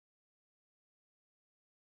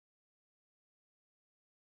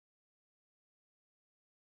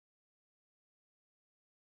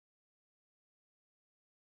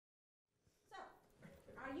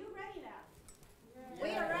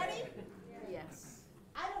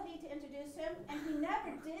introduce him, and he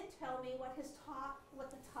never did tell me what the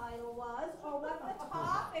title was, or what the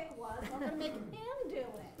topic was. I'm going to make him do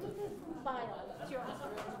it. Bion, it's yours.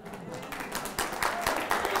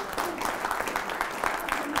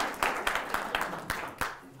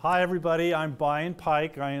 Hi, everybody. I'm Bion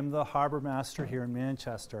Pike. I am the Harbormaster here in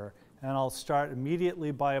Manchester. And I'll start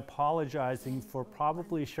immediately by apologizing for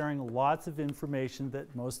probably sharing lots of information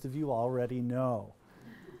that most of you already know.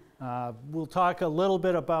 We'll talk a little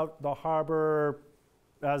bit about the harbor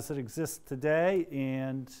as it exists today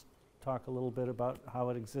and talk a little bit about how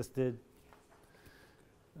it existed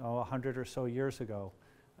 100 or so years ago.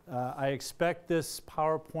 I expect this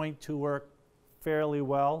PowerPoint to work fairly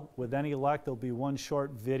well. With any luck, there'll be one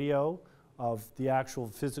short video of the actual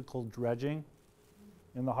physical dredging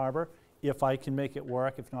in the harbor, if I can make it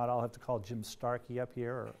work. If not, I'll have to call Jim Starkey up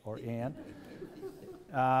here or Ann.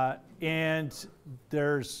 And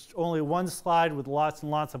there's only one slide with lots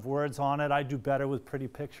and lots of words on it. I do better with pretty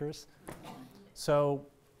pictures. So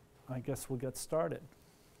I guess we'll get started.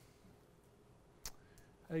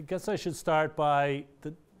 I guess I should start by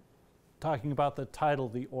talking about the title,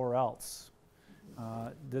 the or else.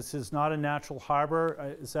 This is not a natural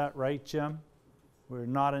harbor. Is that right, Jim? We're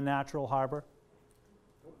not a natural harbor?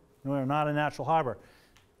 No, we're not a natural harbor.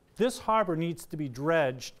 This harbor needs to be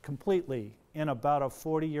dredged completely in about a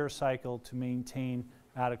 40-year cycle to maintain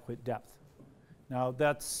adequate depth. Now,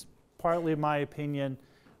 that's partly my opinion.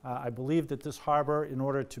 I believe that this harbor, in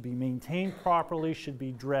order to be maintained properly, should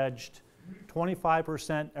be dredged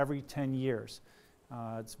 25% every 10 years.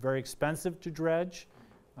 It's very expensive to dredge.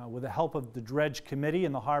 With the help of the Dredge Committee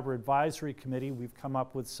and the Harbor Advisory Committee, we've come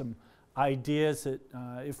up with some ideas that,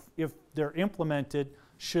 if they're implemented,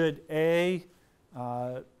 should A,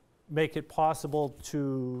 make it possible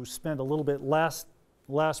to spend a little bit less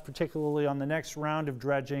particularly on the next round of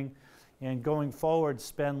dredging, and going forward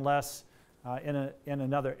spend less in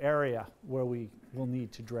another area where we will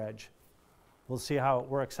need to dredge. We'll see how it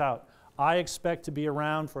works out. I expect to be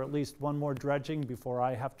around for at least one more dredging before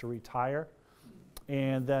I have to retire,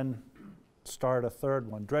 and then start a third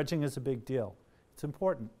one. Dredging is a big deal. It's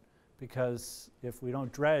important because if we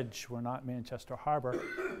don't dredge, we're not Manchester Harbor,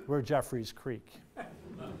 we're Jeffreys Creek.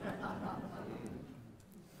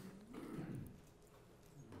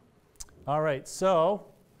 All right, so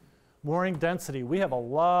mooring density. We have a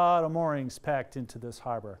lot of moorings packed into this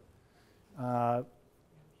harbor.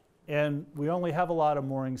 And we only have a lot of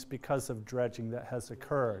moorings because of dredging that has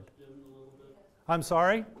occurred. I'm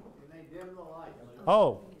sorry? Can they dim the light?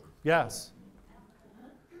 Oh, yes.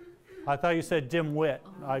 I thought you said dim wit.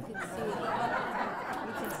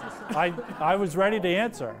 I was ready to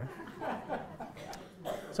answer.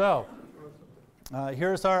 So,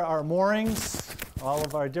 here's our moorings, all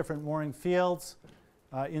of our different mooring fields.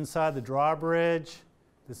 Inside the drawbridge,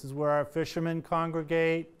 this is where our fishermen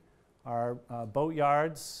congregate, our boat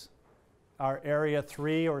yards, our Area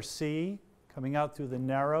 3 or C, coming out through the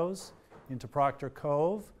Narrows into Proctor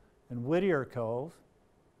Cove and Whittier Cove,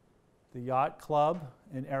 the Yacht Club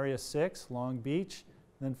in Area 6, Long Beach,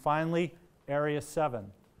 and then finally Area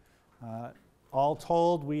 7. All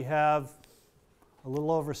told, we have a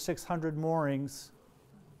little over 600 moorings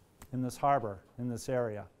in this harbor, in this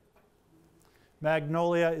area.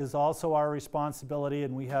 Magnolia is also our responsibility,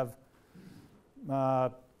 and we have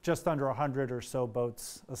just under 100 or so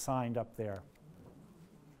boats assigned up there.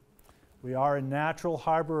 We are a natural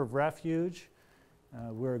harbor of refuge.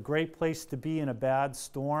 We're a great place to be in a bad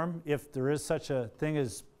storm. If there is such a thing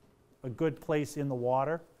as a good place in the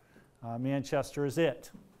water, Manchester is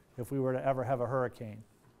it, if we were to ever have a hurricane.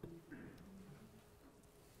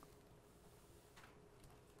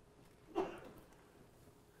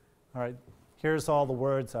 All right, here's all the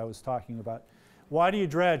words I was talking about. Why do you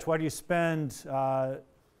dredge? Why do you spend,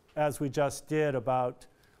 as we just did, about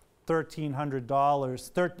 $1,300,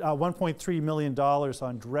 $1.3 million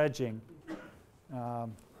on dredging?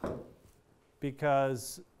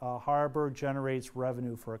 Because a harbor generates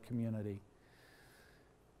revenue for a community.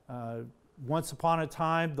 Once upon a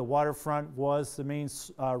time, the waterfront was the main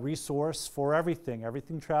resource for everything.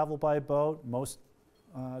 Everything traveled by boat. Most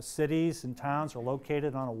cities and towns are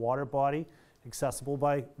located on a water body, accessible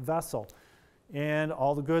by vessel. And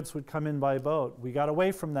all the goods would come in by boat. We got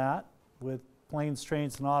away from that with planes,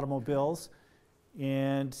 trains, and automobiles.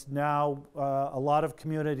 And now a lot of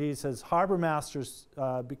communities, as harbor masters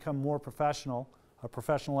become more professional, a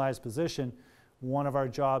professionalized position, one of our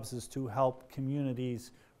jobs is to help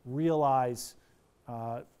communities realize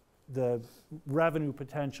the revenue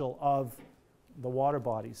potential of the water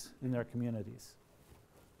bodies in their communities.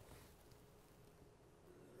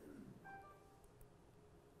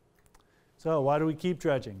 So why do we keep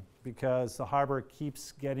dredging? because the harbor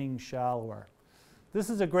keeps getting shallower. This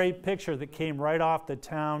is a great picture that came right off the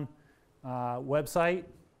town website.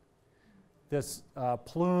 This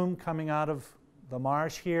plume coming out of the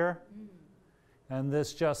marsh here, and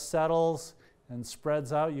this just settles and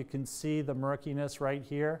spreads out. You can see the murkiness right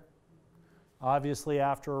here, obviously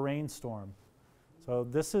after a rainstorm. So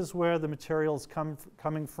this is where the material's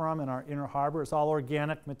coming from in our inner harbor. It's all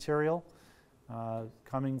organic material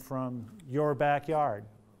coming from your backyard.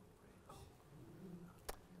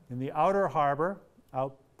 In the outer harbor,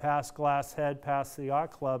 out past Glass Head, past the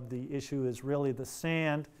yacht club, the issue is really the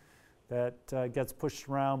sand that gets pushed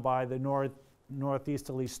around by the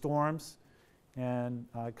northeasterly storms and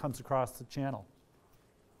comes across the channel.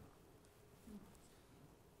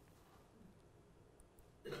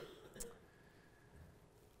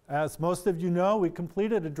 As most of you know, we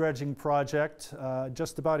completed a dredging project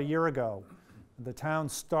just about a year ago. The town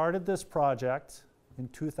started this project in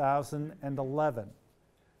 2011,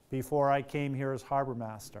 before I came here as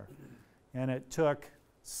Harbormaster. And it took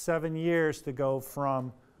 7 years to go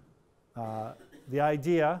from the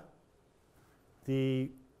idea,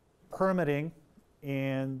 the permitting,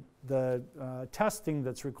 and the testing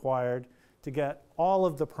that's required to get all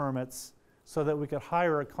of the permits so that we could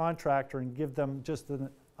hire a contractor and give them just an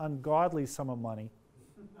ungodly sum of money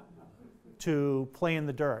to play in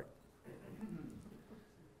the dirt.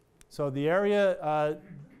 So the area,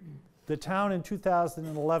 the town in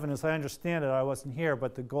 2011, as I understand it, I wasn't here,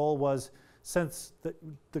 but the goal was, since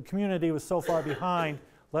the community was so far behind,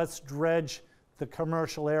 let's dredge the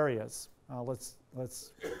commercial areas. Let's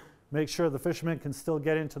make sure the fishermen can still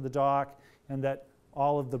get into the dock and that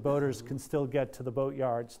all of the boaters can still get to the boat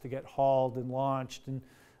yards to get hauled and launched and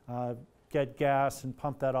get gas and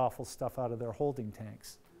pump that awful stuff out of their holding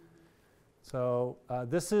tanks. So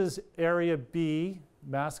this is Area B,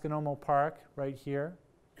 Masconomo Park, right here.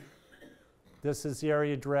 This is the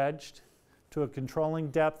area dredged to a controlling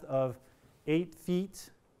depth of 8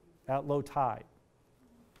 feet at low tide.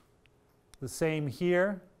 The same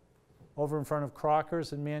here, over in front of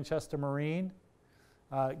Crocker's in Manchester Marine.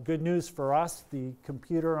 Good news for us, the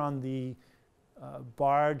computer on the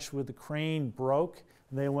barge with the crane broke,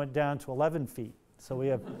 and they went down to 11 feet. So we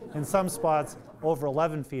have, in some spots, over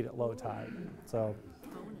 11 feet at low tide. So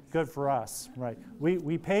good for us, right?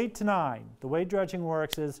 We paid to 9. The way dredging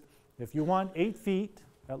works is, if you want 8 feet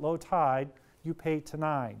at low tide, you pay to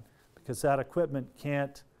 9, because that equipment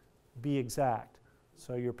can't be exact.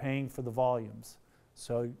 So you're paying for the volumes.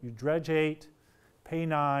 So you dredge 8, pay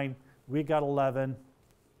 9, we got 11.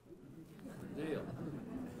 Deal.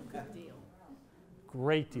 Good deal.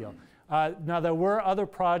 Great deal. Now there were other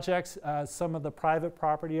projects. Some of the private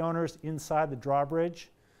property owners inside the drawbridge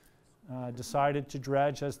decided to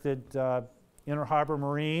dredge, as did Inner Harbor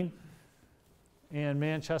Marine and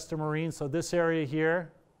Manchester Marine. So this area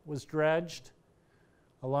here was dredged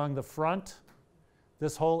along the front,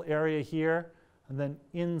 this whole area here, and then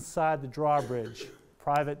inside the drawbridge,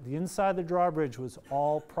 private. The inside the drawbridge was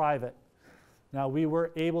all private. Now we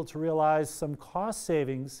were able to realize some cost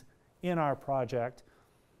savings in our project.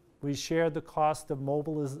 We shared the cost of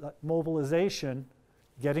mobilization,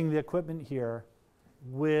 getting the equipment here,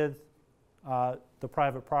 with the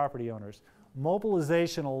private property owners.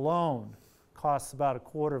 Mobilization alone costs about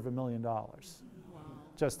 $250,000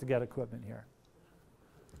 just to get equipment here.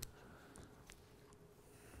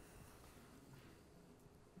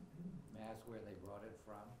 May I ask where they brought it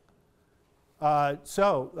from?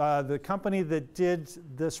 The company that did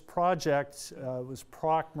this project was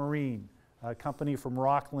Proc Marine, a company from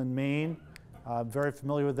Rockland, Maine. Very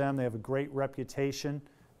familiar with them. They have a great reputation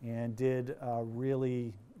and did a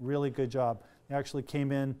really, really good job. They actually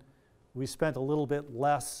came in, we spent a little bit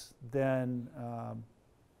less than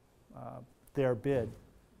their bid.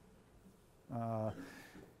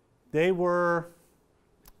 They were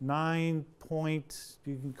you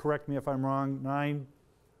can correct me if I'm wrong,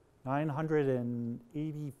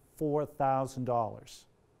 $984,000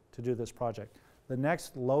 to do this project. The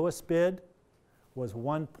next lowest bid was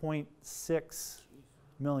 $1.6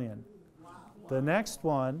 million. Wow. The next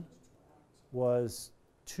one was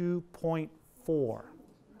 $2.4. Wow.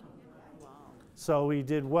 So we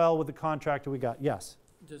did well with the contractor we got. Yes?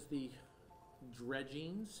 Does the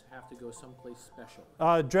dredgings have to go someplace special?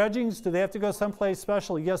 Dredgings, do they have to go someplace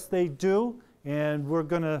special? Yes, they do, and we're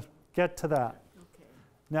going to get to that. Okay.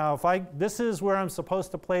 Now, this is where I'm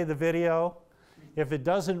supposed to play the video. If it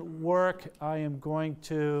doesn't work, I am going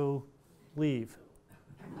to leave.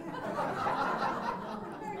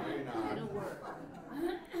 It'll work.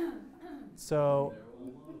 So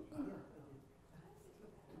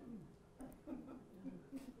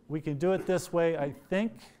we can do it this way, I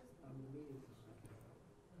think.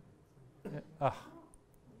 Ah.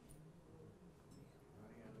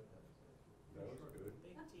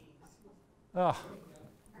 Ah.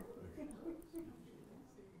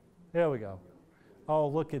 There we go. Oh,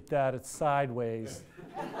 look at that, it's sideways.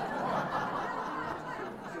 Keep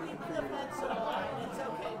the pencil line, it's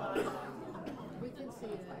okay, Bion. We can see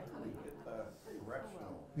it.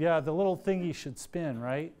 Yeah, the little thingy should spin,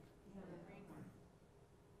 right?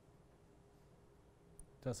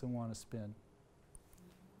 Doesn't want to spin.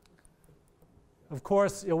 Of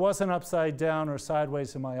course, it wasn't upside down or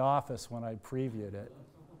sideways in my office when I previewed it.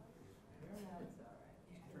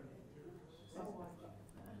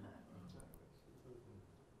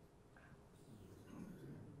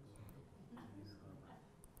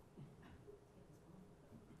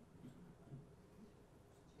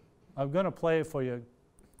 I'm going to play it for you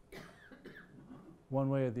one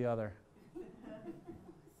way or the other.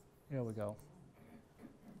 Here we go.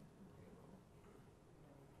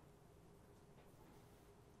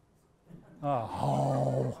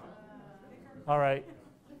 Oh. All right.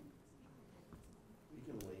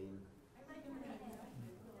 You can lean.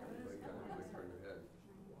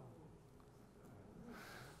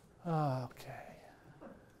 Okay.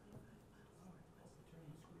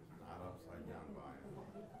 Not upside down, Bion.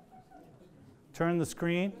 Turn the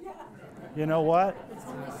screen. You know what?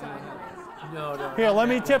 No, no. Here, let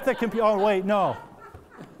me tip the computer. Oh, wait, no.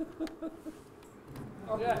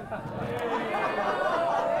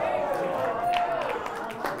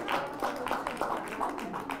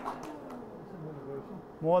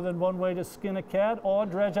 More than one way to skin a cat or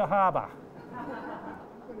dredge a harbor. I'm going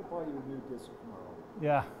to buy you a new disc tomorrow.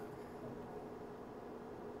 Yeah.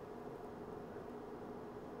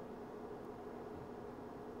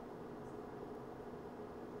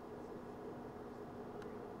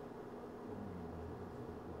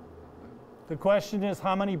 The question is,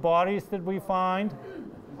 how many bodies did we find?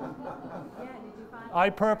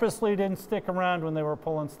 I purposely didn't stick around when they were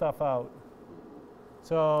pulling stuff out.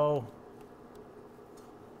 So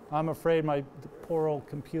I'm afraid the poor old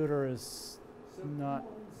computer is not.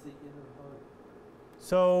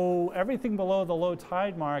 So everything below the low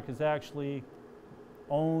tide mark is actually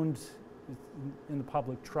owned in the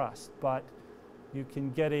public trust, but you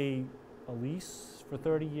can get a lease for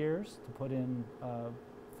 30 years to put in a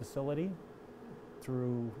facility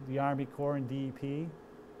through the Army Corps and DEP.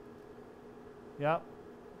 Yep,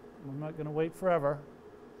 I'm not going to wait forever.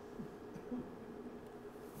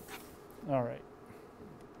 All right.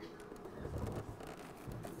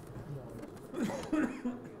 So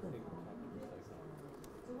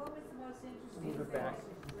what was the most interesting Move it thing? back.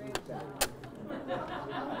 Move it back.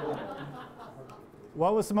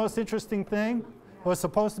 What was the most interesting thing? It was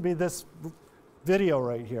supposed to be this video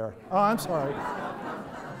right here. Oh, I'm sorry.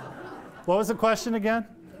 What was the question again?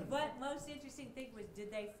 What most interesting thing was,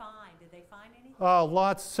 did they find anything? Oh,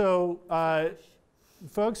 lots. So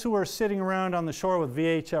folks who were sitting around on the shore with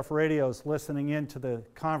VHF radios listening in to the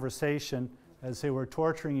conversation as they were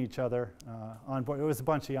torturing each other on board, it was a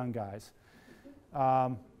bunch of young guys,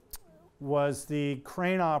 was the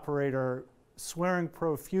crane operator swearing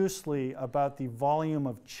profusely about the volume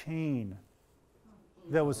of chain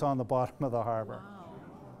that was on the bottom of the harbor.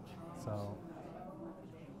 So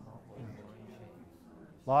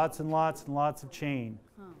lots and lots and lots of chain.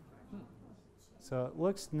 So it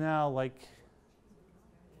looks now like,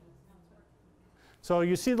 so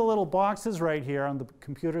you see the little boxes right here on the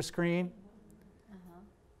computer screen?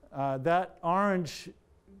 That orange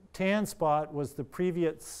tan spot was the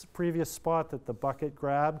previous spot that the bucket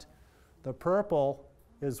grabbed. The purple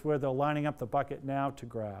is where they're lining up the bucket now to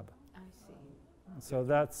grab. I see. So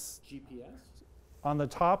that's GPS? on the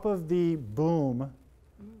top of the boom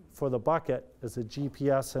for the bucket is a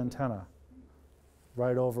GPS antenna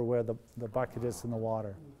right over where the bucket is in the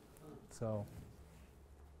water. So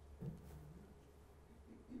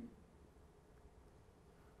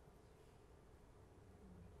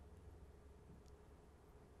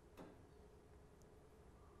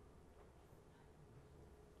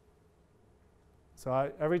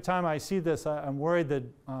every time I see this, I'm worried that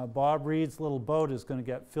Bob Reed's little boat is going to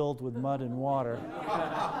get filled with mud and water.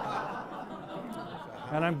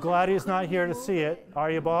 And I'm glad he's not here to see it.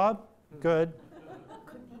 Are you, Bob? Good.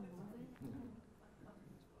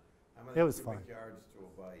 How many It was cubic fun. yards to a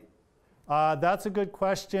bite? That's a good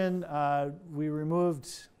question. We removed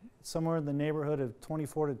somewhere in the neighborhood of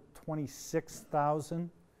 24 to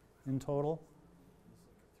 26,000 in total.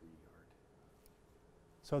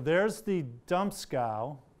 So there's the dump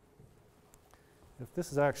scow. If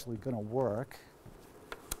this is actually going to work.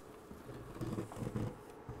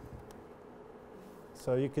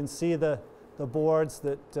 So you can see the boards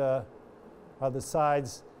that are the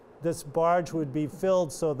sides. this barge would be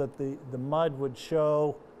filled so that the mud would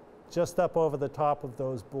show just up over the top of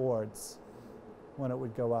those boards when it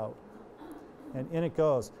would go out. And in it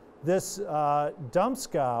goes. This dump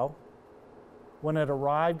scow, when it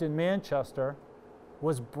arrived in Manchester,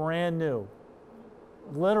 was brand new.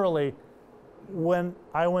 Literally, when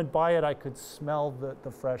I went by it, I could smell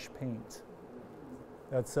the fresh paint.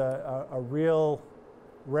 That's a real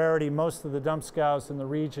rarity. Most of the dump scows in the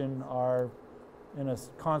region are in a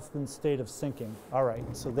constant state of sinking. All right,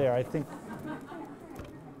 so there, I think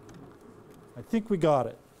we got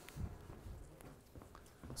it.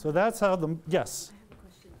 So that's how the, yes, I have a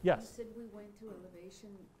question. Yes. You said we went to elevation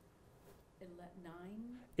 9?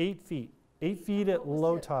 8 feet. 8 feet at What was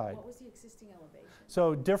low the- tide. What was the existing elevation?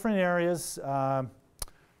 So different areas.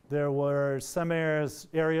 There were some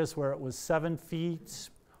areas where it was 7 feet,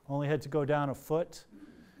 only had to go down a foot.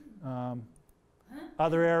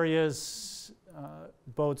 Other areas,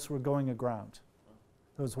 boats were going aground.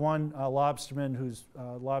 There was one lobsterman whose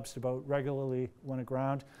lobster boat regularly went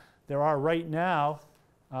aground. There are right now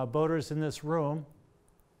boaters in this room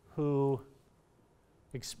who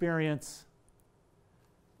experience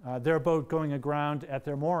their boat going aground at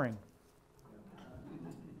their mooring.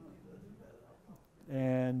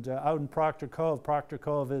 And out in Proctor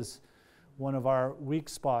Cove is one of our weak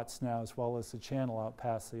spots now, as well as the channel out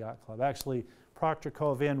past the yacht club. Actually, Proctor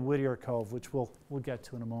Cove and Whittier Cove, which we'll get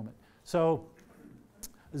to in a moment. So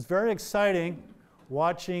it's very exciting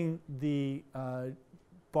watching the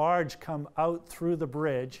barge come out through the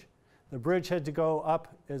bridge. The bridge had to go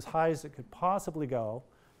up as high as it could possibly go,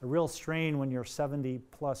 a real strain when you're 70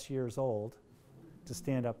 plus years old to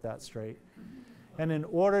stand up that straight. And in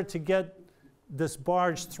order to get this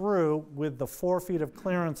barge through with the 4 feet of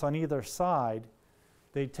clearance on either side,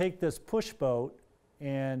 they take this push boat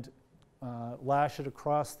and lash it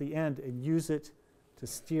across the end and use it to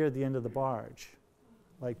steer the end of the barge,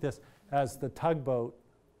 like this, as the tugboat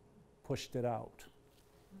pushed it out.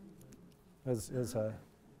 It was a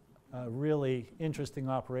really interesting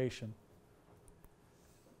operation.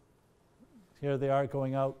 Here they are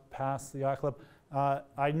going out past the yacht club.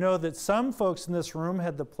 I know that some folks in this room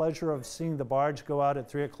had the pleasure of seeing the barge go out at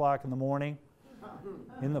 3 o'clock in the morning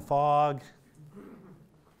in the fog.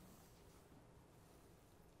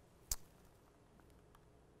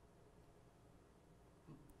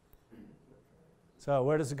 So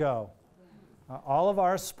where does it go? All of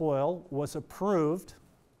our spoil was approved.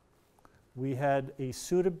 We had a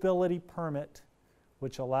suitability permit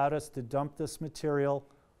which allowed us to dump this material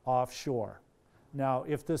offshore. Now,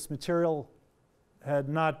 if this material had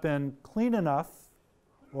not been clean enough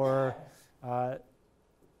or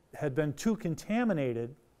had been too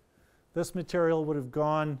contaminated, this material would have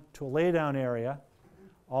gone to a laydown area,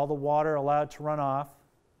 all the water allowed to run off,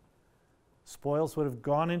 spoils would have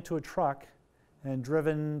gone into a truck and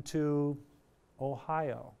driven to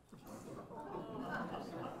Ohio.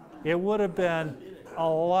 It would have been a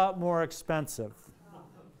lot more expensive.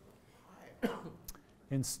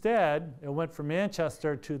 Instead, it went from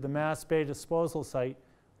Manchester to the Mass Bay disposal site,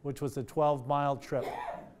 which was a 12-mile trip.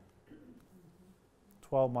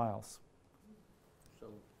 12 miles. So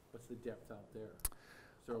what's the depth out there? Is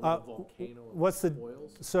there a little volcano of what's the-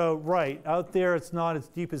 spoils? So, right, out there it's not as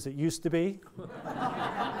deep as it used to be.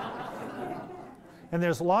 And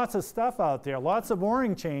there's lots of stuff out there, lots of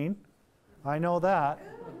mooring chain. I know that.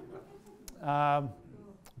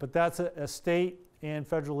 But that's a state and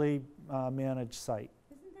federally managed site.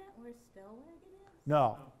 Isn't that where Stellwagen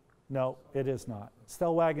is? No, it is not.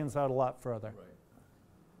 Stellwagen's out a lot further.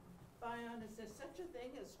 Bion, is there such a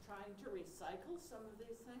thing as trying to recycle some of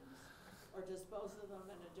these things? Or dispose of them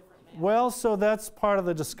in a different manner? Well, so that's part of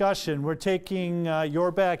the discussion. We're taking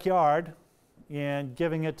your backyard and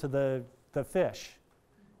giving it to the fish.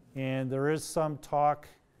 And there is some talk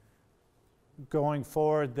going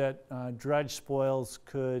forward that dredge spoils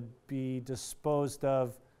could be disposed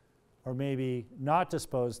of, or maybe not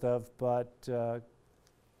disposed of, but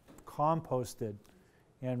composted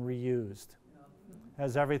and reused.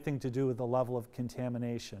 Has everything to do with the level of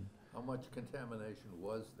contamination. How much contamination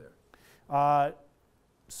was there?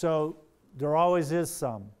 So there always is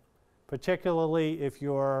some, particularly if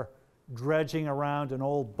you're dredging around an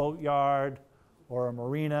old boatyard or a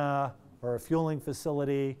marina or a fueling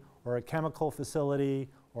facility or a chemical facility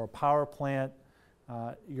or a power plant,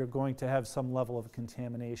 you're going to have some level of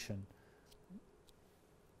contamination.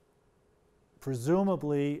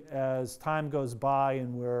 Presumably, as time goes by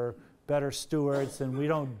and we're better stewards and we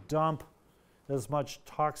don't dump as much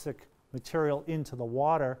toxic material into the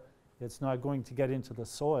water, it's not going to get into the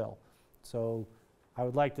soil. So I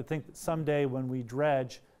would like to think that someday when we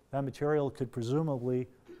dredge, that material could presumably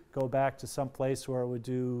go back to some place where it would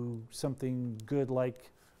do something good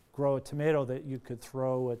like grow a tomato that you could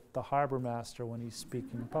throw at the Harbormaster when he's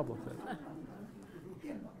speaking publicly.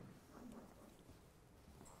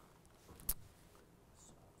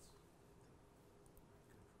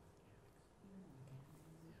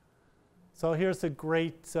 So here's a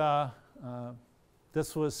great,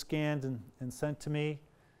 this was scanned and sent to me.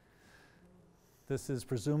 This is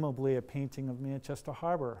presumably a painting of Manchester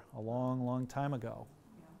Harbor a long, long time ago.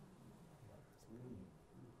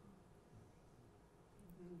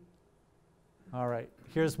 All right,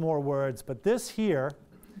 here's more words, but this here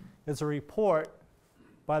is a report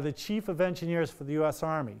by the Chief of Engineers for the U.S.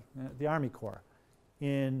 Army, the Army Corps,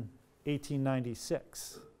 in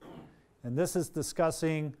 1896. And this is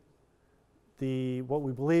discussing what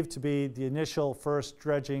we believe to be the initial first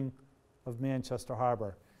dredging of Manchester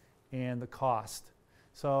Harbor and the cost.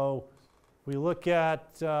 So we look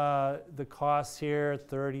at the costs here,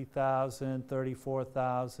 $30,000,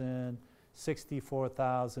 $34,000,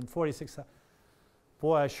 $64,000, $46,000.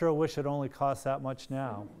 Boy, I sure wish it only cost that much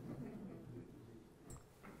now.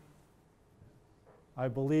 I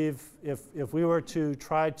believe if we were to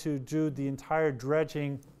try to do the entire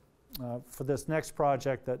dredging for this next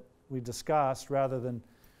project that we discussed, rather than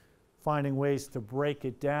finding ways to break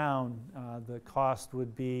it down, the cost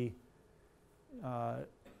would be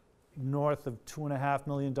north of $2.5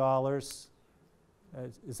 million.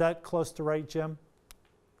 Is that close to right, Jim?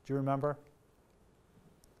 Do you remember?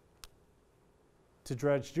 To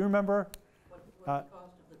dredge. Do you remember? What the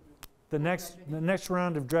cost of the next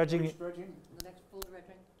round of dredging? dredging? The next full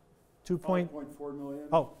dredging? 5.4 million.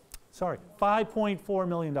 Oh, sorry, $5.4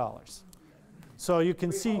 million. So you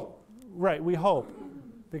can see, right, we hope,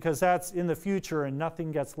 because that's in the future and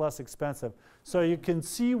nothing gets less expensive. So you can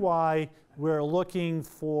see why we're looking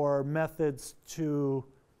for methods to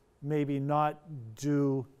maybe not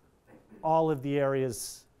do all of the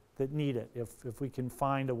areas that need it, if we can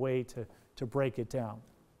find a way to break it down.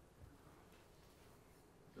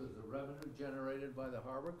 Does the revenue generated by the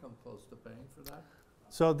harbor come close to paying for that?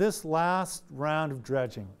 So this last round of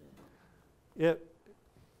dredging,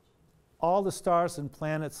 all the stars and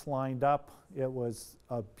planets lined up. It was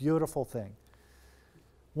a beautiful thing.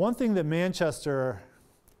 One thing that Manchester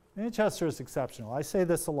is exceptional. I say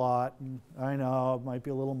this a lot, and I know it might be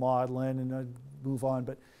a little maudlin and I'd move on,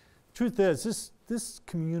 but the truth is this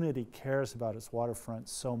community cares about its waterfront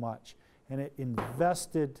so much, and it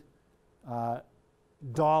invested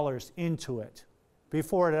dollars into it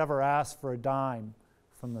before it ever asked for a dime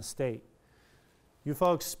from the state. You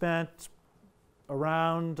folks spent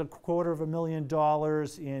around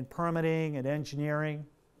 $250,000 in permitting and engineering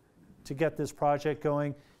to get this project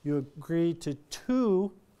going. You agreed to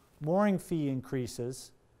 2 mooring fee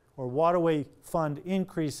increases or waterway fund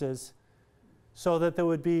increases so that there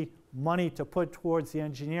would be money to put towards the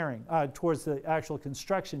engineering, towards the actual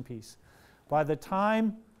construction piece. By the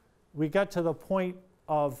time we got to the point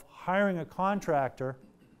of hiring a contractor,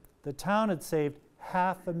 the town had saved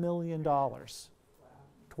 $500,000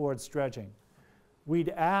 towards dredging. We'd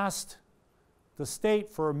asked the state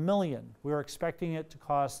for $1 million. We were expecting it to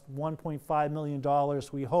cost $1.5 million,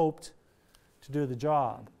 we hoped, to do the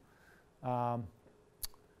job.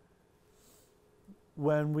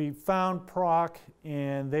 When we found Proc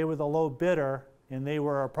and they were the low bidder and they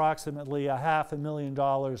were approximately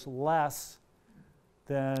 $500,000 less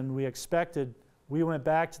than we expected, we went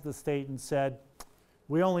back to the state and said,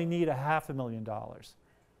 we only need $500,000.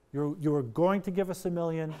 You were going to give us $1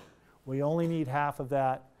 million. We only need half of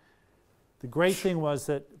that. The great thing was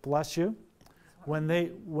that, bless you, when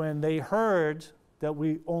they heard that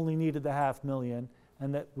we only needed the $500,000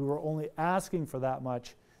 and that we were only asking for that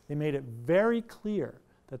much, they made it very clear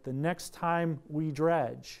that the next time we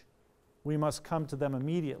dredge, we must come to them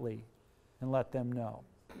immediately and let them know.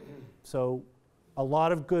 So a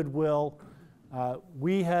lot of goodwill.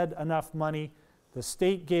 We had enough money. The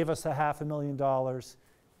state gave us $500,000.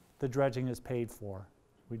 The dredging is paid for.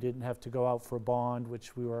 We didn't have to go out for a bond,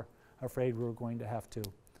 which we were afraid we were going to have to.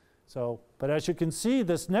 So, but as you can see,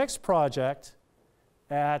 this next project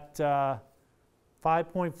at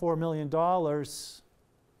 $5.4 million,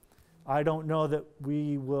 I don't know that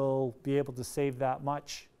we will be able to save that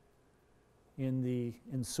much in the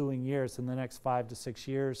ensuing years, in the next 5 to 6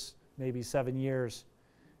 years, maybe 7 years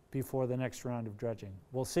before the next round of dredging.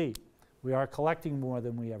 We'll see. We are collecting more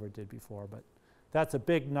than we ever did before, but that's a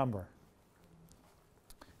big number.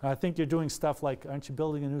 I think you're doing stuff like, aren't you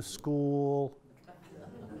building a new school?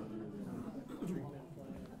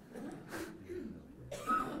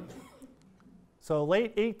 So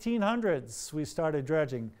late 1800s, we started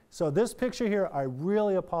dredging. So this picture here, I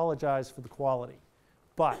really apologize for the quality.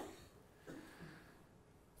 But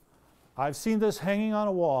I've seen this hanging on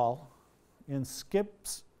a wall in Skip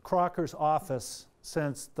Crocker's office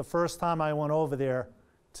since the first time I went over there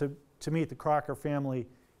to meet the Crocker family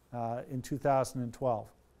in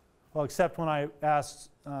 2012. Well, except when I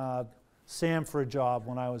asked Sam for a job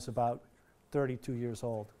when I was about 32 years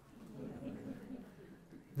old.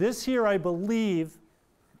 This here, I believe,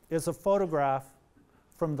 is a photograph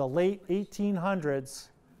from the late 1800s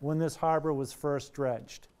when this harbor was first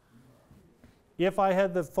dredged. If I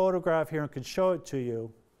had the photograph here and could show it to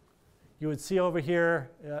you, you would see over here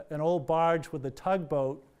an old barge with a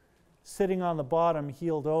tugboat sitting on the bottom,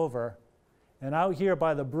 heeled over. And out here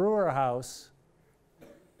by the brewer house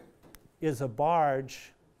is a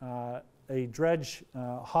barge, a dredge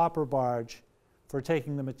hopper barge for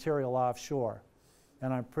taking the material offshore.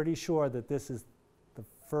 And I'm pretty sure that this is the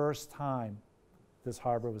first time this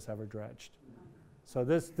harbor was ever dredged. So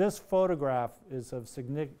this photograph is of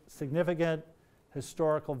significant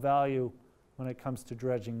historical value when it comes to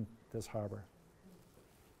dredging this harbor.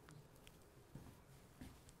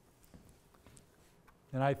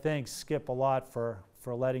 And I thank Skip a lot for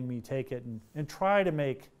letting me take it and try to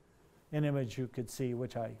make an image you could see,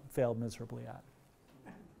 which I failed miserably at.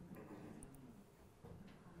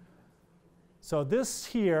 So this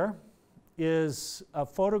here is a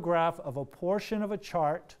photograph of a portion of a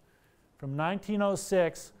chart from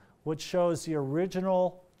 1906, which shows the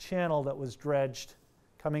original channel that was dredged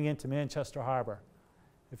coming into Manchester Harbor.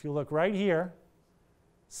 If you look right here,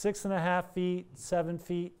 6.5 feet, 7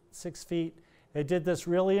 feet, 6 feet, it did this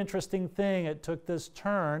really interesting thing. It took this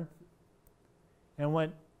turn and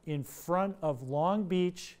went in front of Long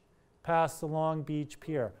Beach, past the Long Beach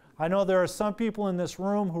Pier. I know there are some people in this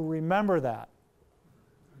room who remember that.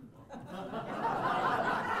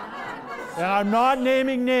 And I'm not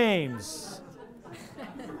naming names.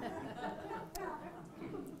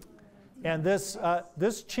 And this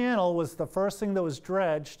channel was the first thing that was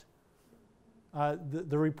dredged.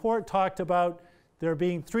 The report talked about there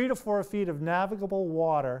being 3 to 4 feet of navigable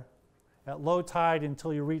water at low tide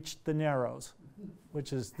until you reached the Narrows,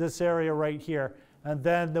 which is this area right here. And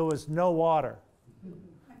then there was no water.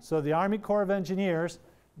 So the Army Corps of Engineers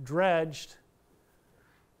dredged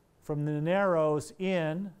from the Narrows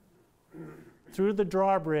in through the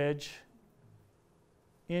drawbridge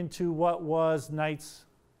into what was Knight's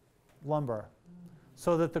lumber,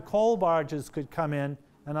 so that the coal barges could come in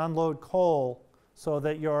and unload coal so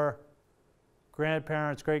that your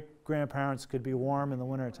grandparents, great-grandparents could be warm in the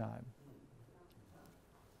wintertime.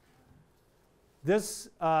 This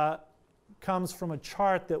comes from a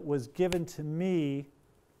chart that was given to me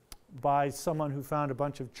by someone who found a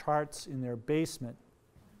bunch of charts in their basement.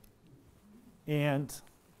 And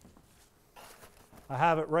I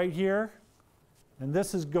have it right here, and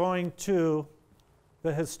this is going to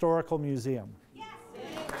the Historical Museum. Yes.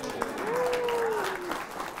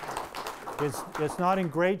 It's not in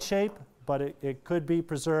great shape, but it could be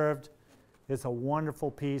preserved. It's a wonderful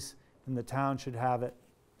piece, and the town should have it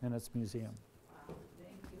in its museum.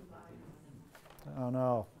 Oh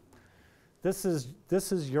no. This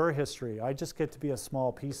is your history. I just get to be a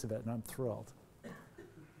small piece of it, and I'm thrilled.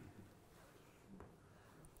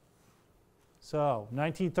 So,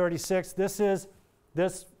 1936,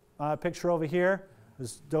 this picture over here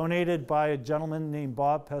was donated by a gentleman named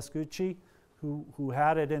Bob Pescucci, who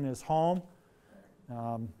had it in his home.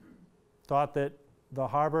 Thought that the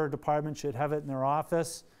Harbor Department should have it in their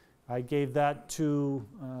office. I gave that to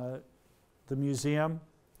the museum,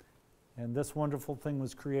 and this wonderful thing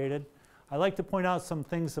was created. I'd like to point out some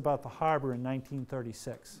things about the harbor in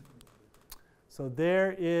 1936. So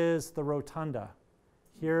there is the rotunda.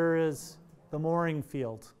 Here is the mooring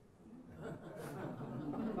field.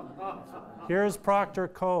 Here's Proctor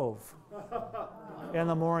Cove and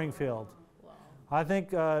the mooring field. I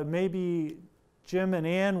think maybe Jim and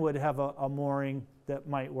Ann would have a mooring that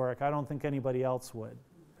might work. I don't think anybody else would.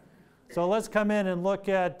 So let's come in and look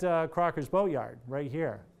at Crocker's Boatyard right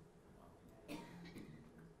here.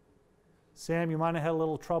 Sam, you might have had a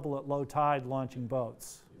little trouble at low tide launching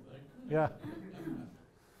boats. Yeah.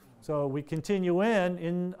 So we continue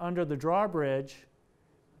in under the drawbridge,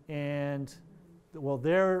 and well,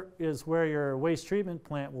 there is where your waste treatment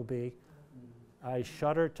plant will be. I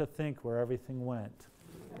shudder to think where everything went.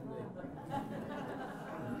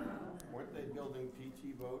 Weren't they building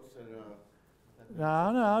PT boats at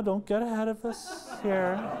No, don't get ahead of us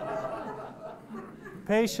here.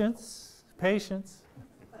 Patience, patience.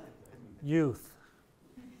 Youth.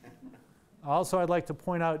 Also, I'd like to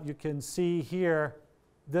point out, you can see here,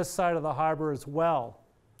 this side of the harbor as well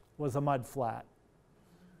was a mud flat.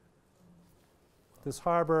 This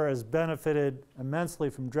harbor has benefited immensely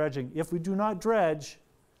from dredging. If we do not dredge,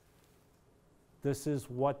 this is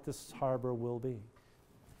what this harbor will be.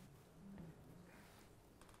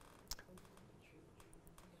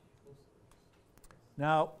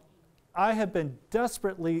 Now, I have been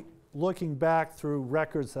desperately looking back through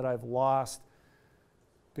records that I've lost,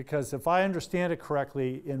 because if I understand it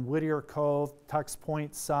correctly, in Whittier Cove, Tux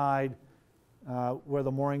Point side, where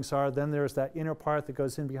the moorings are, then there's that inner part that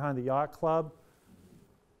goes in behind the yacht club.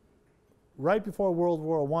 Right before World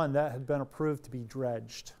War I, that had been approved to be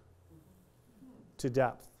dredged to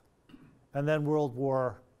depth. And then World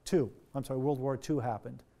War II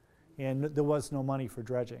happened, and there was no money for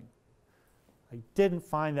dredging. I didn't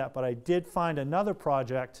find that, but I did find another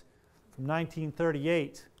project from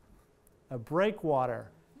 1938, a breakwater.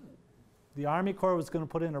 The Army Corps was going to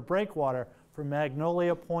put in a breakwater from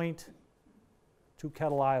Magnolia Point to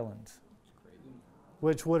Kettle Island,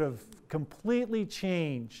 which would have completely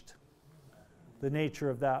changed the nature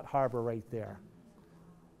of that harbor right there.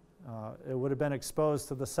 It would have been exposed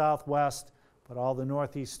to the southwest, but all the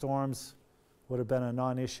northeast storms would have been a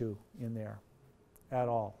non-issue in there at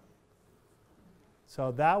all.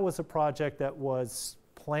 So that was a project that was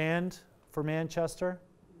planned for Manchester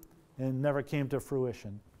and never came to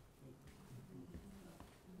fruition.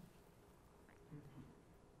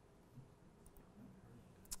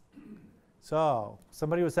 So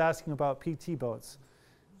somebody was asking about PT boats.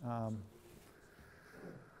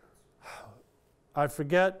 I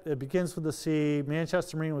forget, it begins with a C.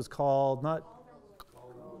 Manchester Marine was called, not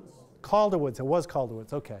Calderwoods. It was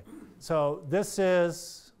Calderwoods, okay. So this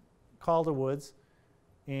is Calderwoods,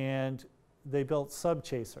 and they built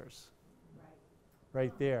sub-chasers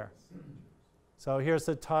right there. So here's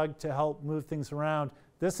a tug to help move things around.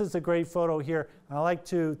 This is a great photo here. And I'd like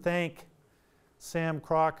to thank Sam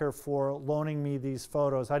Crocker for loaning me these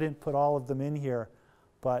photos. I didn't put all of them in here,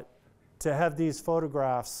 but to have these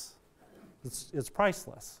photographs, it's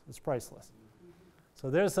priceless. It's priceless. So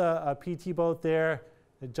there's a PT boat there. It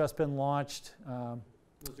had just been launched. Was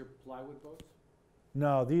there plywood boats?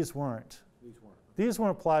 No, these weren't. These weren't. These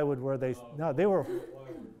weren't plywood where they, no, they were,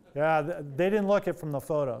 yeah, they didn't look it from the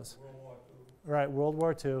photos. World War II. Right, World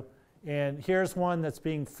War II. And here's one that's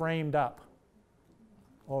being framed up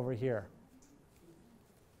over here.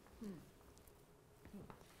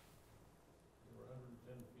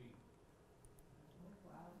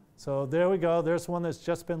 So there we go. There's one that's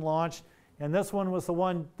just been launched. And this one was the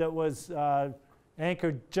one that was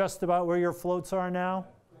anchored just about where your floats are now.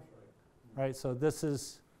 Right, so this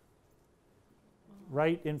is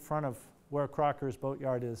right in front of where Crocker's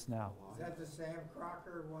boatyard is now. Is that the Sam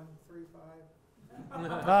Crocker 135?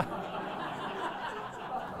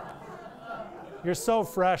 You're so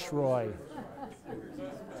fresh, Roy. Do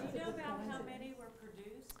you know about how many were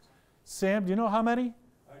produced? Sam, do you know how many?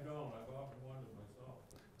 I don't, I've often wondered myself.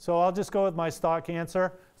 So I'll just go with my stock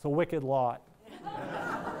answer. It's a wicked lot.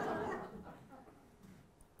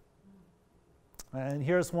 And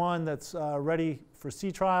here's one that's ready for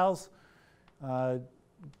sea trials.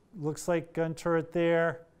 Looks like gun turret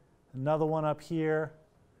there. Another one up here.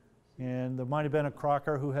 And there might have been a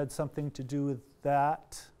Crocker who had something to do with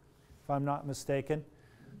that, if I'm not mistaken.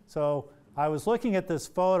 So I was looking at this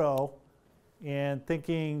photo and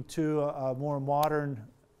thinking to a more modern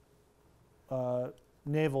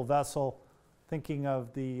naval vessel, thinking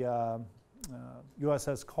of the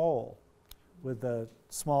USS Cole with the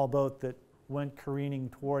small boat that went careening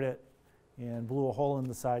toward it and blew a hole in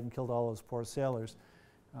the side and killed all those poor sailors.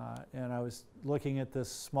 And I was looking at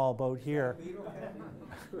this small boat here.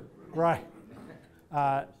 Right.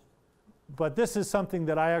 But this is something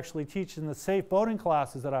that I actually teach in the safe boating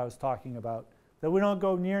classes that I was talking about, that we don't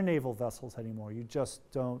go near naval vessels anymore. You just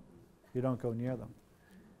don't, you don't go near them.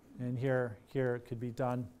 And here it could be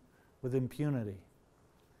done with impunity.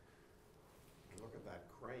 Look at that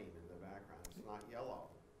crane in the background, it's not yellow.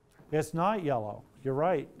 It's not yellow, you're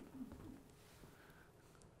right.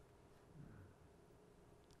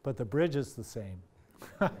 But the bridge is the same.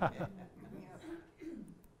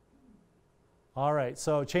 All right,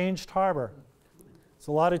 so changed harbor. It's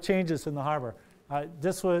a lot of changes in the harbor.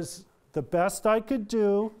 This was the best I could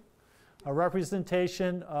do, a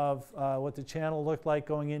representation of what the channel looked like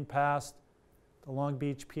going in past the Long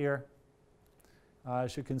Beach Pier.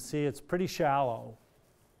 As you can see, it's pretty shallow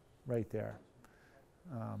right there.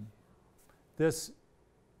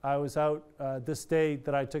 I was out this day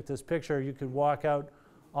that I took this picture, you could walk out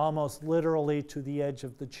almost literally to the edge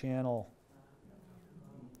of the channel.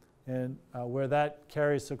 And where that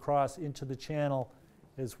carries across into the channel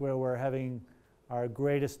is where we're having our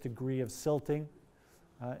greatest degree of silting.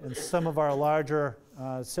 And some of our larger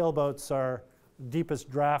sailboats are deepest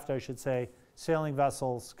draft, I should say, sailing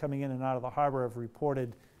vessels coming in and out of the harbor have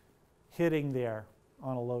reported hitting there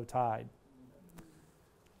on a low tide.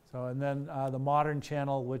 So, and then the modern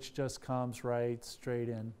channel, which just comes right straight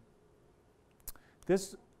in.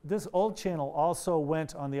 This old channel also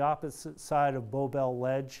went on the opposite side of Bowbell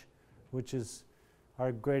Ledge, which is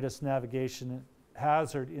our greatest navigation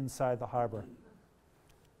hazard inside the harbor.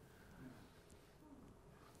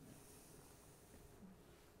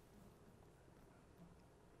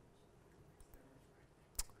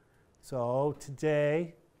 So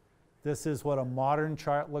today, this is what a modern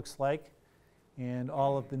chart looks like, and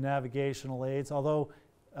all of the navigational aids. Although,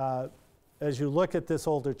 as you look at this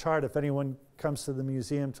older chart, if anyone comes to the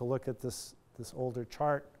museum to look at this older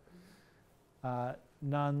chart,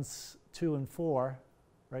 nuns 2 and 4,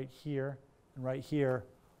 right here and right here,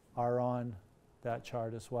 are on that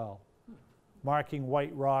chart as well, marking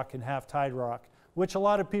white rock and half-tide rock, which a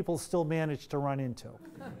lot of people still manage to run into.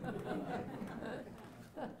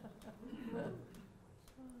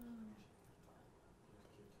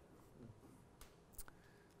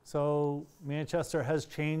 So Manchester has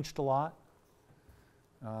changed a lot,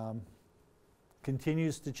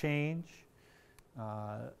 continues to change.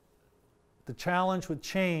 The challenge with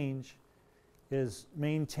change is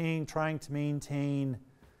trying to maintain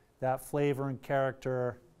that flavor and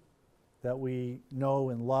character that we know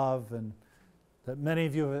and love, and that many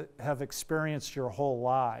of you have experienced your whole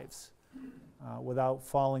lives, without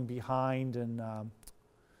falling behind and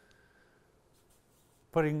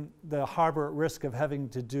putting the harbor at risk of having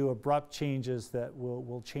to do abrupt changes that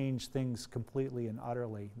will change things completely and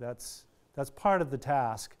utterly. That's part of the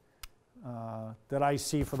task that I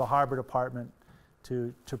see for the harbor department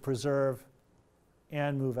to preserve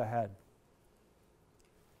and move ahead.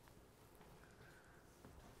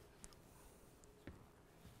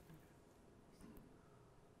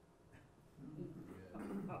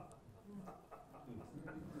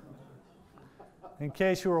 In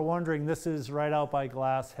case you were wondering, this is right out by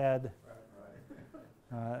Glass Head.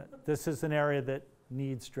 This is an area that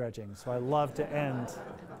needs dredging, so I love to end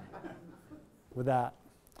with that.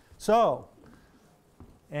 So,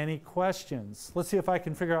 any questions? Let's see if I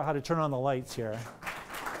can figure out how to turn on the lights here.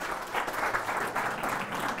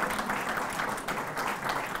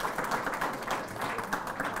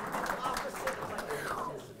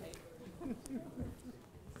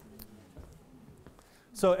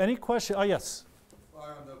 So, any question? Oh, yes.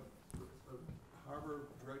 The harbor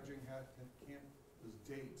dredging there's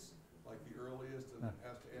dates, like the earliest, and it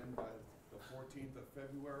has to end by the 14th of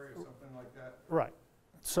February or something like that. Right.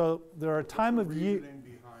 So there are time of year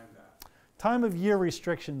behind that? Time of year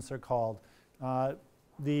restrictions, they're called.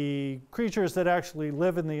 The creatures that actually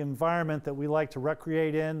live in the environment that we like to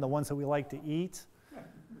recreate in, the ones that we like to eat,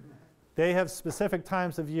 they have specific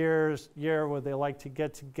times of year where they like to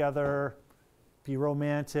get together, be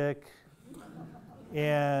romantic,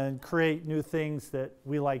 and create new things that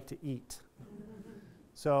we like to eat.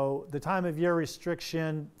 So the time of year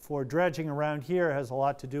restriction for dredging around here has a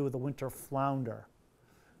lot to do with the winter flounder.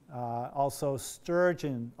 Also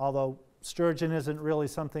sturgeon, although sturgeon isn't really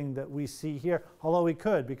something that we see here, although we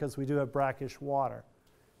could because we do have brackish water.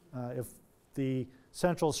 If the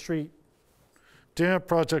Central Street Dam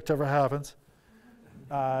project ever happens,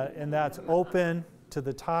 and that's open to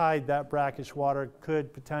the tide, that brackish water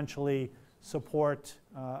could potentially support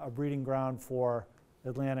a breeding ground for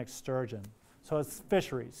Atlantic sturgeon. So it's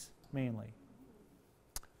fisheries mainly.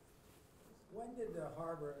 When did the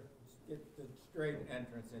harbor get the straight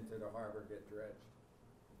entrance into the harbor get dredged?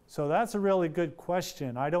 So that's a really good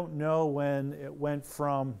question. I don't know when it went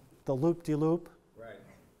from the loop-de-loop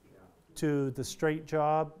to the straight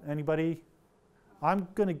job. Anybody? I'm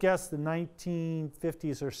going to guess the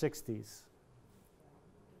 1950s or 60s.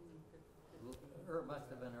 It must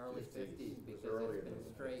have been early 50s because it's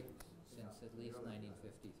been straight since at least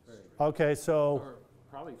 1953. Okay, so Or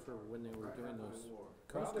probably for when they were doing those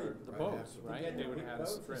coast guard, the boats, right? They would have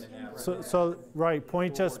so right,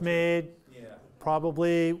 point just made. Yeah.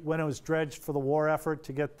 Probably when it was dredged for the war effort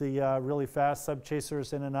to get the really fast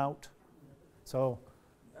sub-chasers in and out. So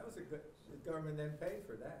That was a good, the government then paid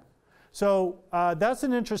for that. So that's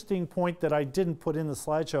an interesting point that I didn't put in the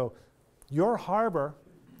slideshow. Your harbor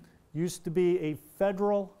used to be a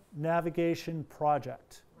federal navigation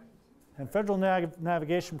project. And federal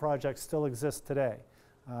navigation projects still exist today.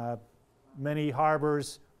 Many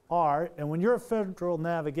harbors are. And when you're a federal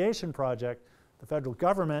navigation project, the federal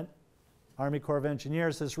government, Army Corps of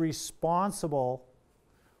Engineers, is responsible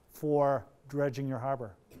for dredging your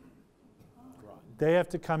harbor. They have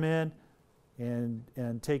to come in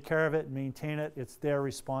and take care of it and maintain it. It's their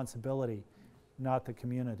responsibility. not the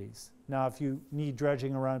communities. Now, if you need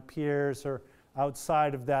dredging around piers or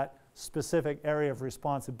outside of that specific area of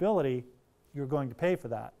responsibility, you're going to pay for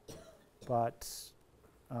that. But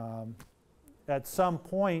at some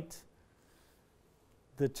point,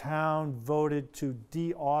 the town voted to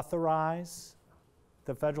deauthorize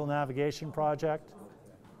the Federal Navigation Project.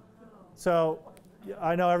 So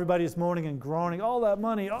I know everybody's moaning and groaning, all that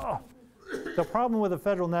money, oh. The problem with the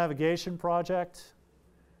Federal Navigation Project,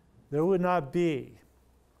 there would not be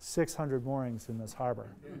 600 moorings in this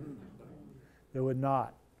harbor. There would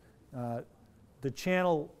not. The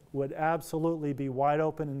channel would absolutely be wide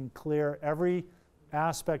open and clear. Every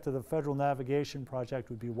aspect of the Federal Navigation Project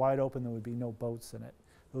would be wide open. There would be no boats in it.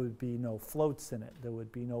 There would be no floats in it. There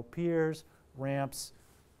would be no piers, ramps,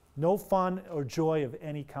 no fun or joy of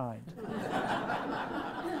any kind.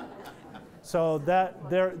 So that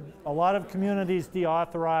there, a lot of communities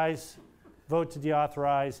deauthorize, vote to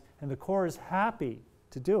deauthorize, and the Corps is happy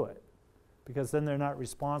to do it because then they're not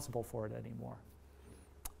responsible for it anymore.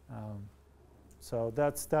 So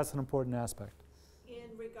that's an important aspect.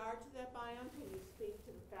 In regard to that, Bion, can you speak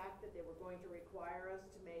to the fact that they were going to require us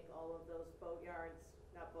to make all of those boatyards,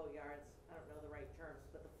 not boatyards, I don't know the right terms,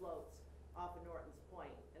 but the floats off of Norton's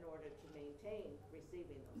Point in order to maintain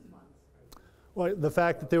receiving those funds? Well, the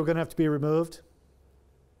fact that they were going to have to be removed?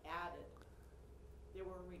 Added. They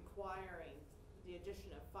were requiring the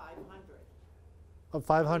addition of 500. Of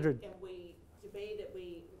 500? And we debated,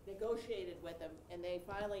 we negotiated with them, and they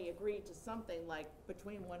finally agreed to something like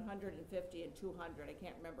between 150 and 200. I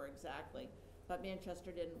can't remember exactly. But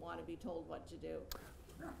Manchester didn't want to be told what to do.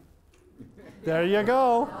 There you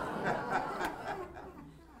go.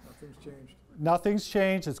 Nothing's changed. Nothing's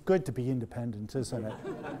changed. It's good to be independent, isn't it?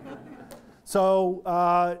 So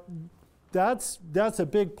that's a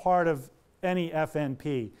big part of any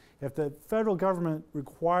FNP. If the federal government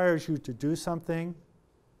requires you to do something,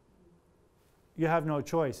 you have no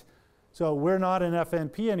choice. So we're not an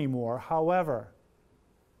FNP anymore. However,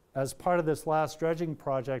 as part of this last dredging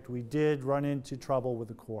project, we did run into trouble with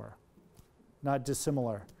the Corps. Not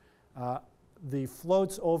dissimilar. The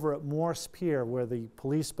floats over at Morse Pier, where the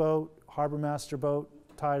police boat, Harbormaster boat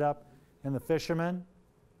tied up, and the fishermen,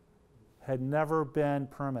 had never been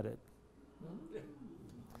permitted.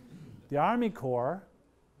 The Army Corps,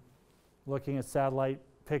 looking at satellite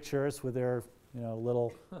pictures with their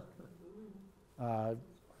little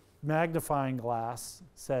magnifying glass,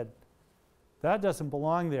 said, that doesn't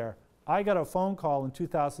belong there. I got a phone call in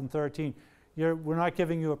 2013. We're not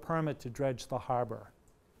giving you a permit to dredge the harbor.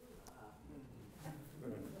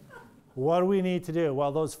 What do we need to do?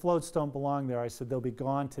 Well, those floats don't belong there. I said, they'll be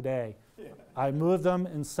gone today. I moved them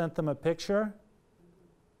and sent them a picture.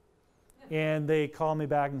 And they called me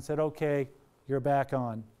back and said, okay, you're back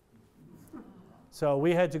on. So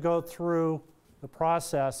we had to go through the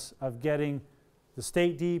process of getting the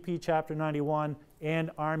state DEP Chapter 91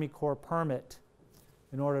 and Army Corps permit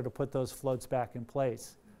in order to put those floats back in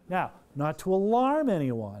place. Now, not to alarm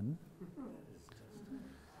anyone,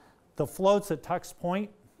 the floats at Tuck's Point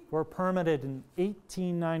were permitted in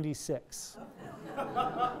 1896.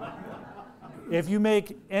 If you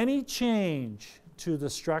make any change to the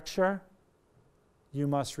structure, you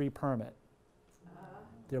must re-permit.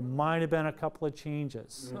 There might have been a couple of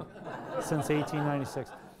changes since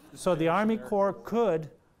 1896. So the Army Corps could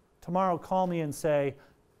tomorrow call me and say,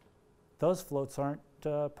 those floats aren't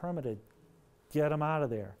permitted. Get them out of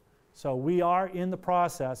there. So we are in the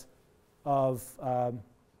process of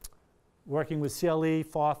working with CLE,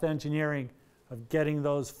 Foth Engineering, of getting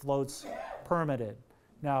those floats permitted.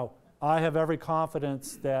 Now, I have every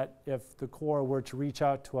confidence that if the Corps were to reach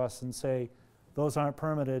out to us and say, those aren't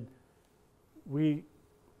permitted, we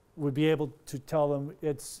would be able to tell them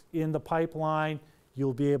it's in the pipeline,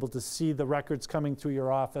 you'll be able to see the records coming through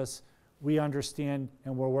your office, we understand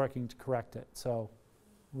and we're working to correct it. So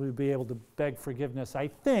we'd be able to beg forgiveness, I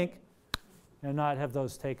think, and not have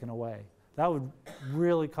those taken away. That would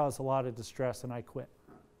really cause a lot of distress, and I quit.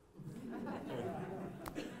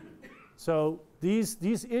 So these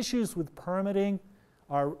issues with permitting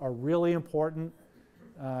are really important.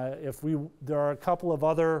 There are a couple of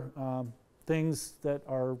other things that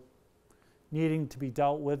are needing to be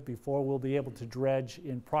dealt with before we'll be able to dredge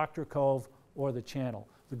in Proctor Cove or the channel.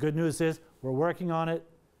 The good news is we're working on it,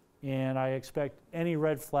 and I expect any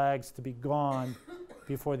red flags to be gone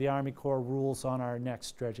before the Army Corps rules on our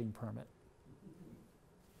next dredging permit.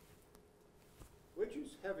 Which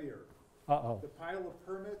is heavier? Uh-oh. The pile of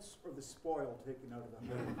permits or the spoil taken out of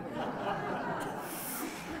them?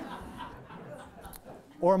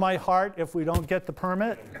 Or my heart if we don't get the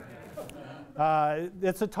permit.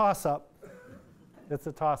 It's a toss-up. It's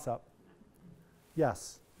a toss-up.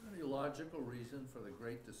 Yes. Any logical reason for the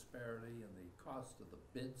great disparity in the cost of the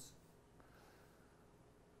bids?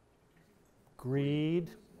 Greed,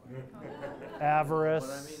 avarice.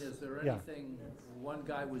 But I mean, is there yeah. anything one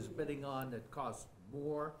guy was bidding on that cost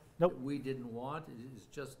more Nope. that we didn't want? It's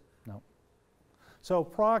just, No. So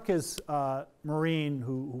Proc is Marine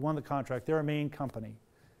who won the contract. They're a Maine company.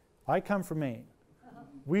 I come from Maine.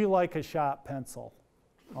 We like a sharp pencil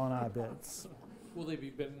on our bids. Will they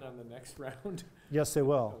be bidding on the next round? Yes, they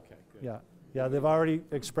will. Okay, good. Yeah, yeah. They've already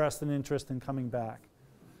expressed an interest in coming back.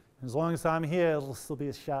 As long as I'm here, it'll still be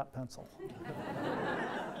a sharp pencil.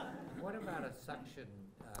 What about a suction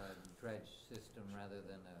dredge system rather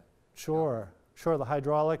than a? Sure, sure. The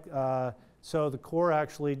hydraulic. So the Corps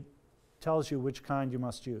actually tells you which kind you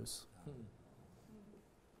must use.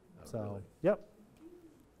 So, really? yep.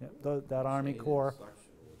 That Army Corps. Well,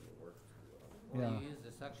 Yeah. you use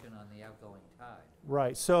the suction on the outgoing tide.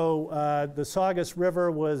 Right. So the Saugus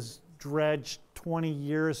River was dredged 20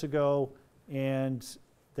 years ago, and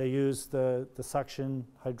they used the suction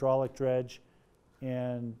hydraulic dredge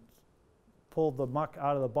and pulled the muck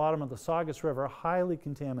out of the bottom of the Saugus River, highly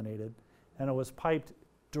contaminated, and it was piped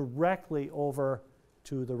directly over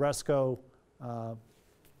to the Resco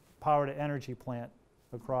power to energy plant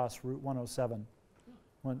across Route 107.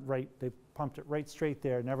 They pumped it right straight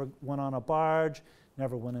there. Never went on a barge,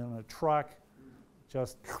 never went in a truck,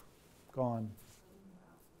 just gone.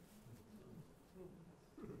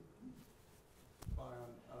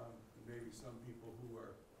 Bion, maybe some people who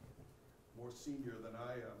are more senior than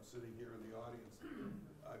I am sitting here in the audience,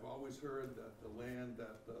 I've always heard that the land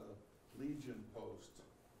that the Legion post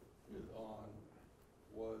is on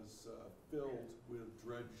was filled with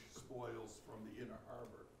dredge spoils from the inner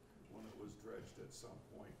harbor when it was dredged at some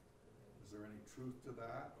point. Is there any truth to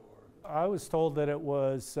that, or? I was told that it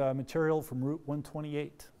was material from Route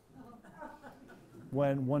 128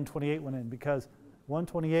 when 128 went in, because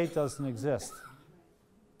 128 doesn't exist.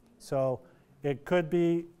 So it could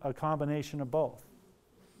be a combination of both,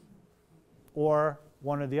 or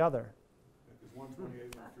one or the other. Because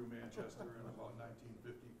 128 went through Manchester in about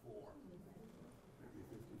 1954, maybe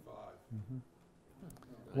 55. Mm-hmm.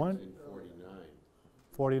 1949.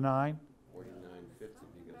 49. 4950, because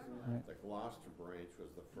Right. the Gloucester branch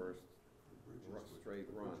was the first straight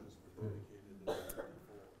run.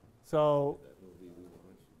 So That movie we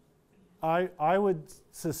watched. I would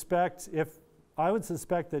suspect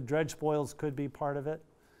that dredge spoils could be part of it.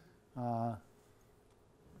 I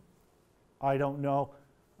don't know.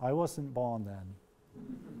 I wasn't born then.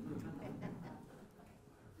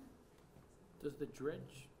 Does the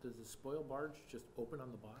spoil barge just open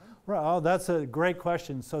on the bottom? Right, oh, that's a great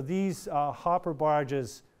question. So these hopper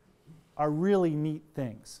barges are really neat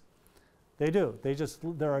things. They do.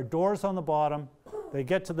 There are doors on the bottom. They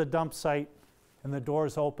get to the dump site, and the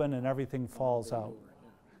doors open, and everything falls out.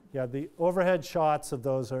 Yeah, the overhead shots of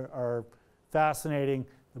those are fascinating.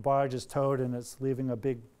 The barge is towed, and it's leaving a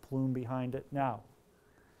big plume behind it. Now,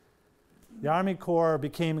 the Army Corps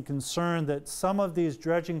became concerned that some of these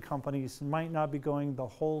dredging companies might not be going the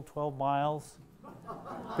whole 12 miles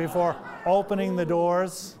before opening the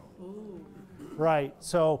doors. Right,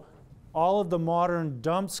 so all of the modern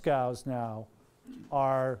dump scows now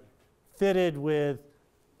are fitted with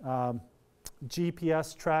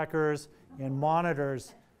GPS trackers and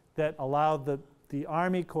monitors that allow the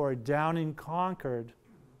Army Corps down in Concord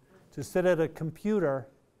to sit at a computer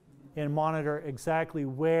and monitor exactly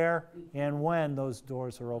where and when those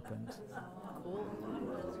doors are opened.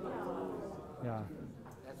 Yeah.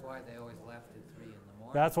 That's why they always left at 3 in the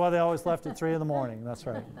morning. That's why they always left at 3 in the morning. That's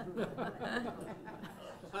right.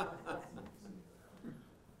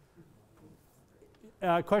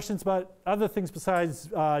 Questions about other things besides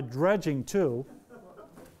dredging, too?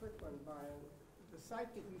 Quick one, Brian. The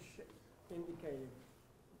site that you indicated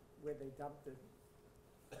where they dumped the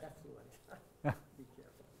effluent, be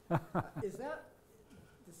careful. Is that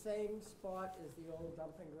the same spot as the old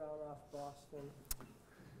dumping ground off Boston?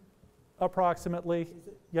 Approximately. Is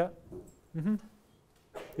it? Yeah. Mm-hmm.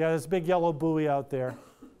 Yeah, there's a big yellow buoy out there.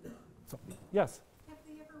 So, yes? Have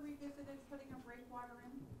they ever revisited putting a breakwater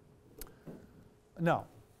in? No.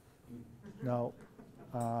 No.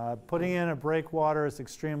 Putting in a breakwater is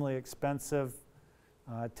extremely expensive,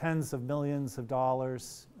 tens of millions of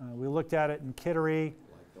dollars. We looked at it in Kittery.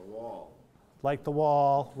 Like the wall. Like the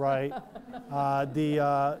wall, right.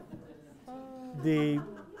 The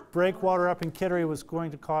breakwater up in Kittery was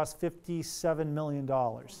going to cost $57 million.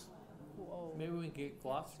 Maybe we can get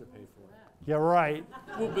Gloucester to pay for it. Yeah, right.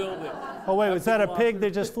 We'll build it. Oh, wait, was that a pig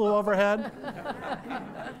that just flew overhead? When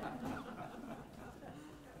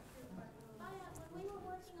we were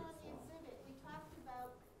working on the exhibit, we talked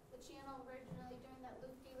that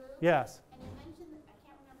loop-de-loop. Yes. And you mentioned, I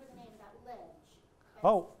can't remember the name, that ledge.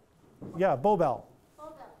 Oh, yeah, Bowbell.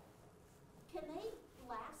 Bowbell. Can they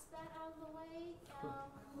blast that out of the way, if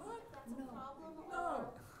that's a problem, or?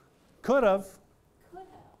 Could have. Could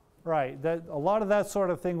have. Right. A lot of that sort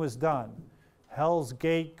of thing was done. Hell's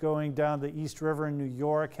Gate going down the East River in New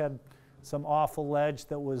York had some awful ledge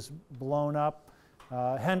that was blown up.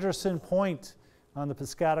 Henderson Point on the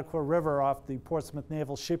Piscataqua River off the Portsmouth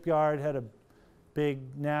Naval Shipyard had a big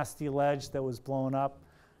nasty ledge that was blown up.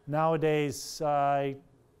 Nowadays, I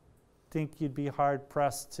think you'd be hard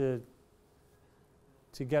pressed to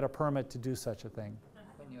get a permit to do such a thing.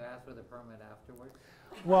 Can you ask for the permit afterwards?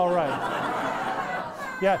 Well, right.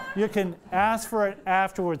 Yeah, you can ask for it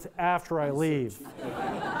afterwards after I leave.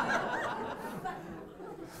 I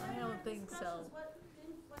don't think so.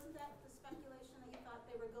 Wasn't that the speculation that you thought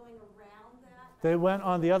they were going around that? They went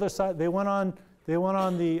on the other side. They went on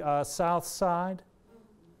the south side,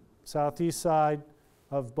 southeast side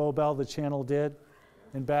of Bowbell, the channel did,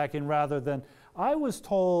 and back in rather than. I was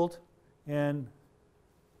told, and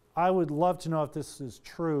I would love to know if this is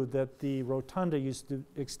true, that the rotunda used to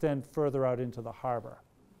extend further out into the harbor.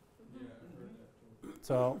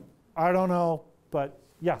 So I don't know, but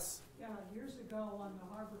yes. Yeah, years ago on the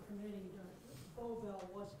harbor committee, Bowbell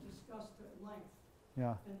was discussed at length.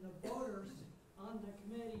 Yeah. And the voters on the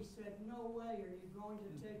committee said, no way are you going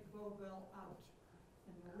to take Bowbell out.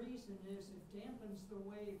 And the reason is it dampens the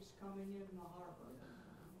waves coming in the harbor.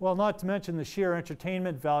 Well, not to mention the sheer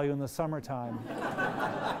entertainment value in the summertime.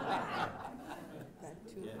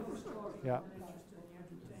 Yeah.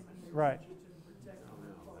 Right.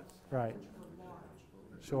 Right.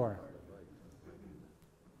 Sure.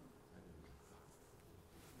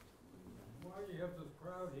 While you have this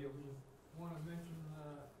crowd here, we want to mention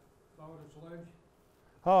Bowder's Ledge.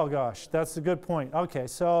 Oh gosh, that's a good point. Okay,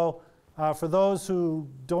 so for those who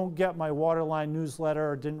don't get my Waterline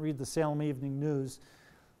newsletter or didn't read the Salem Evening News,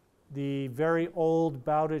 the very old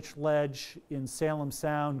Bowditch Ledge in Salem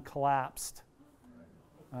Sound collapsed.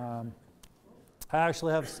 I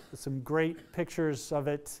actually have some great pictures of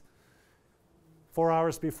it 4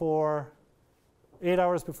 hours before, 8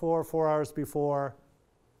 hours before, 4 hours before,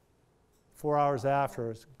 4 hours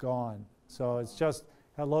after, it's gone. So it's just,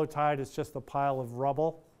 at low tide, it's just a pile of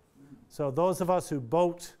rubble. So those of us who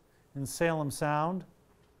boat in Salem Sound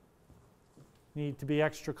need to be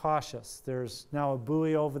extra cautious. There's now a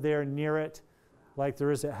buoy over there near it, like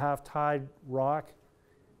there is at Half Tide Rock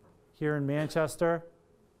here in Manchester.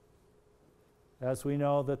 As we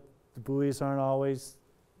know, that the buoys aren't always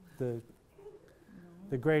the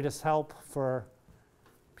greatest help for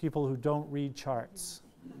people who don't read charts.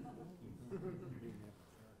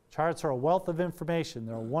 Charts are a wealth of information.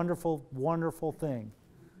 They're a wonderful, wonderful thing.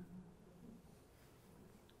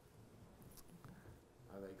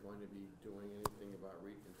 Are they going to be doing anything about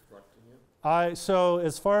reconstructing it? So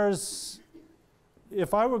as far as,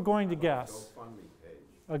 if I were going to guess,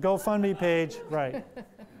 a GoFundMe page, right.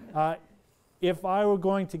 If I were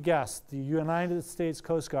going to guess, the United States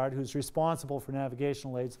Coast Guard, who's responsible for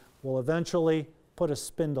navigational aids, will eventually put a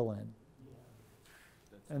spindle in.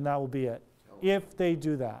 And that will be it, if they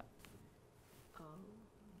do that.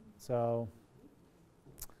 So,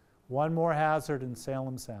 one more hazard in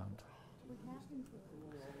Salem Sound.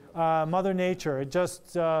 Mother Nature, it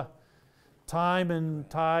just, time and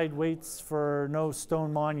tide waits for no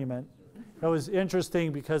stone monument. That was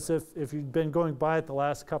interesting because if you'd been going by it the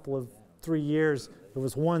last couple of 3 years, there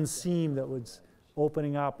was one seam that was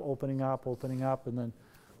opening up, opening up, opening up, and then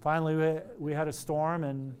finally we had a storm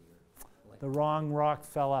and the wrong rock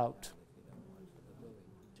fell out.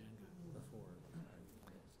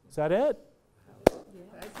 Is that it?